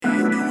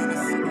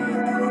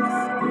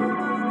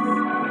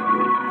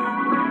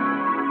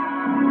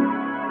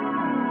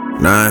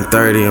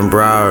9:30 in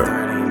Broward.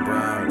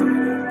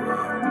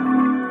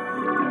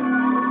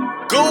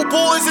 Go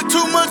Boys at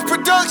 2 Months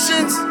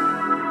Productions.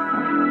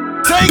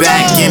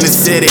 Back in the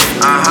city,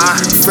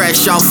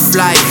 fresh off a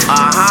flight.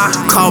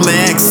 Call my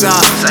ex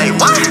up, Say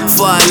what?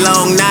 for a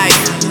long night.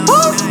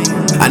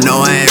 I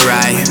know I ain't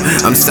right,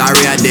 I'm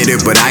sorry I did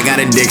it, but I got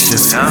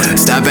addictions.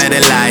 Stop at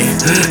the light,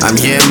 I'm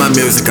hearing my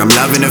music, I'm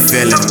loving the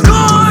feeling.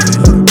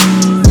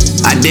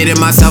 I did it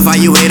myself, how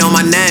you hate on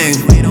my name?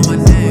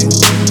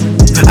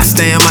 I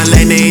stay in my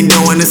lane, they ain't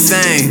doing the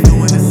same.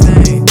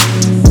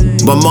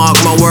 But mark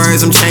my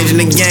words, I'm changing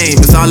the game.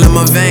 It's all in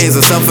my veins,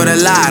 I suffer the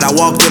light, I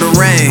walk through the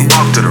rain.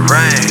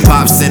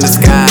 Pops in the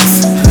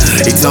skies,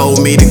 he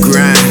told me to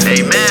grind.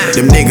 Amen.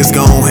 Them niggas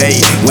gon'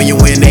 hate when you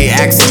win, they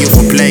asking you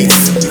for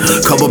plates.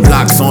 Couple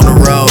blocks on the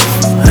road,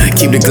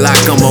 keep the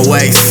Glock on my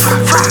waist.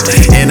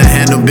 And I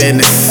handle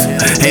business,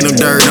 ain't no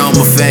dirt on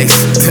my face.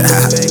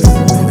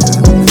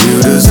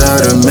 You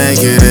deserve to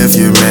make it if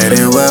you made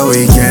it where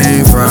we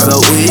came from.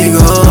 So we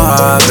go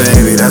hard,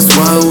 baby, that's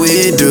what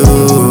we do.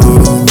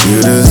 You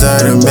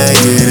deserve to make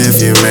it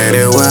if you made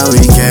it where we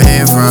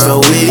came from.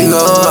 So we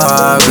go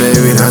hard,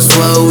 baby, that's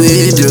what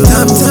we do.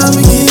 Time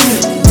again,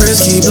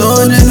 press keep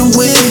blowing in the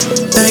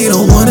wind. They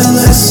don't wanna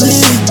let us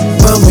in,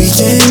 but we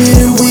came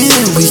here to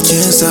win, we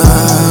can't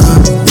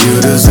stop.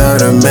 You deserve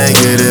to make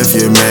it if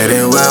you made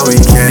it where we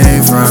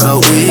came from. So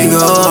we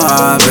go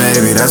hard,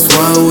 baby, that's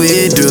what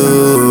we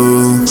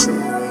do.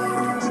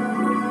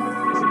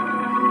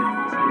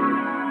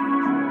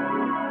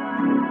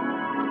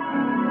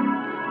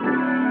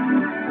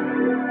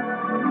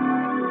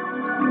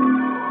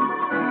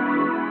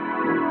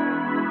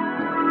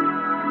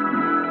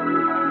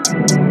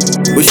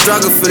 We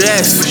struggle for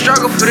this,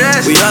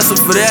 we hustle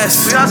for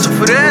this,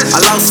 I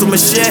lost so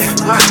much shit,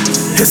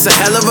 it's a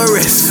hell of a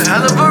risk.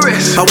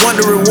 I want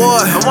the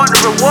reward,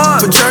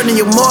 for turning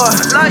you more.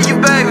 Love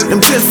you, baby. Them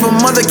kids from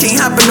mother can't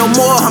happen no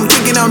more, I'm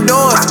kicking down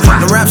doors.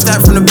 The rap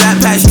start from the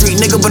backpack street,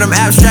 nigga, but I'm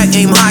abstract.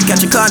 Aim high,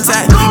 catch a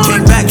contact.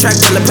 Can't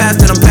backtrack, tell the past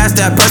that I'm past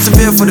that.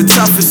 Persevere for the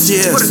toughest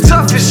years.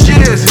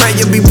 Pray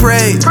you be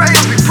prayed,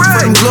 for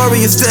them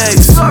glorious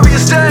days.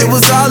 It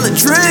was all a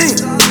dream,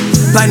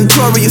 like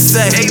notorious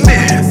say.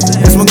 Amen.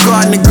 It's my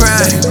guard in the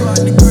grind,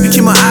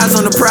 keep my eyes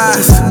on the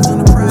prize.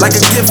 Like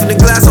a gift in the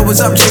glass, I was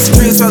up chasing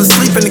dreams, fell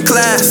asleep in the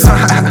class.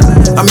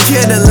 I'm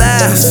here to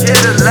last,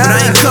 but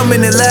I ain't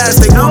coming in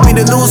last. They want me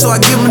to lose, so I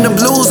give them the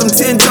blues. I'm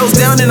 10 toes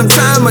down and I'm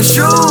tying my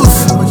shoes.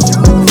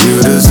 You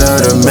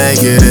deserve to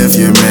make it if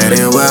you made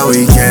it where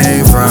we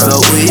came from. So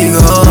we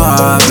go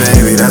hard,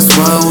 baby, that's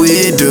what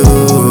we do.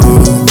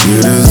 You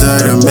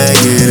deserve to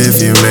make it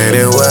if you made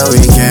it where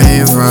we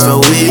came from.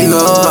 So we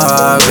go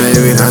hard,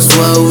 baby, that's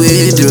what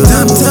we do.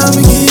 Time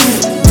again,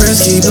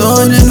 press keep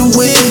blowing in the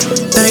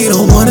wind. They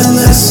don't wanna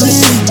let us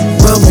in,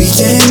 but we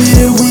came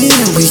here to win,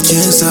 we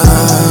can't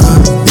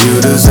stop.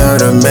 You deserve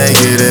to make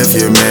it if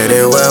you made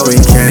it where we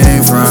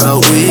came from. So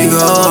we go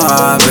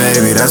hard,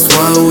 baby, that's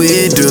what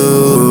we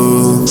do.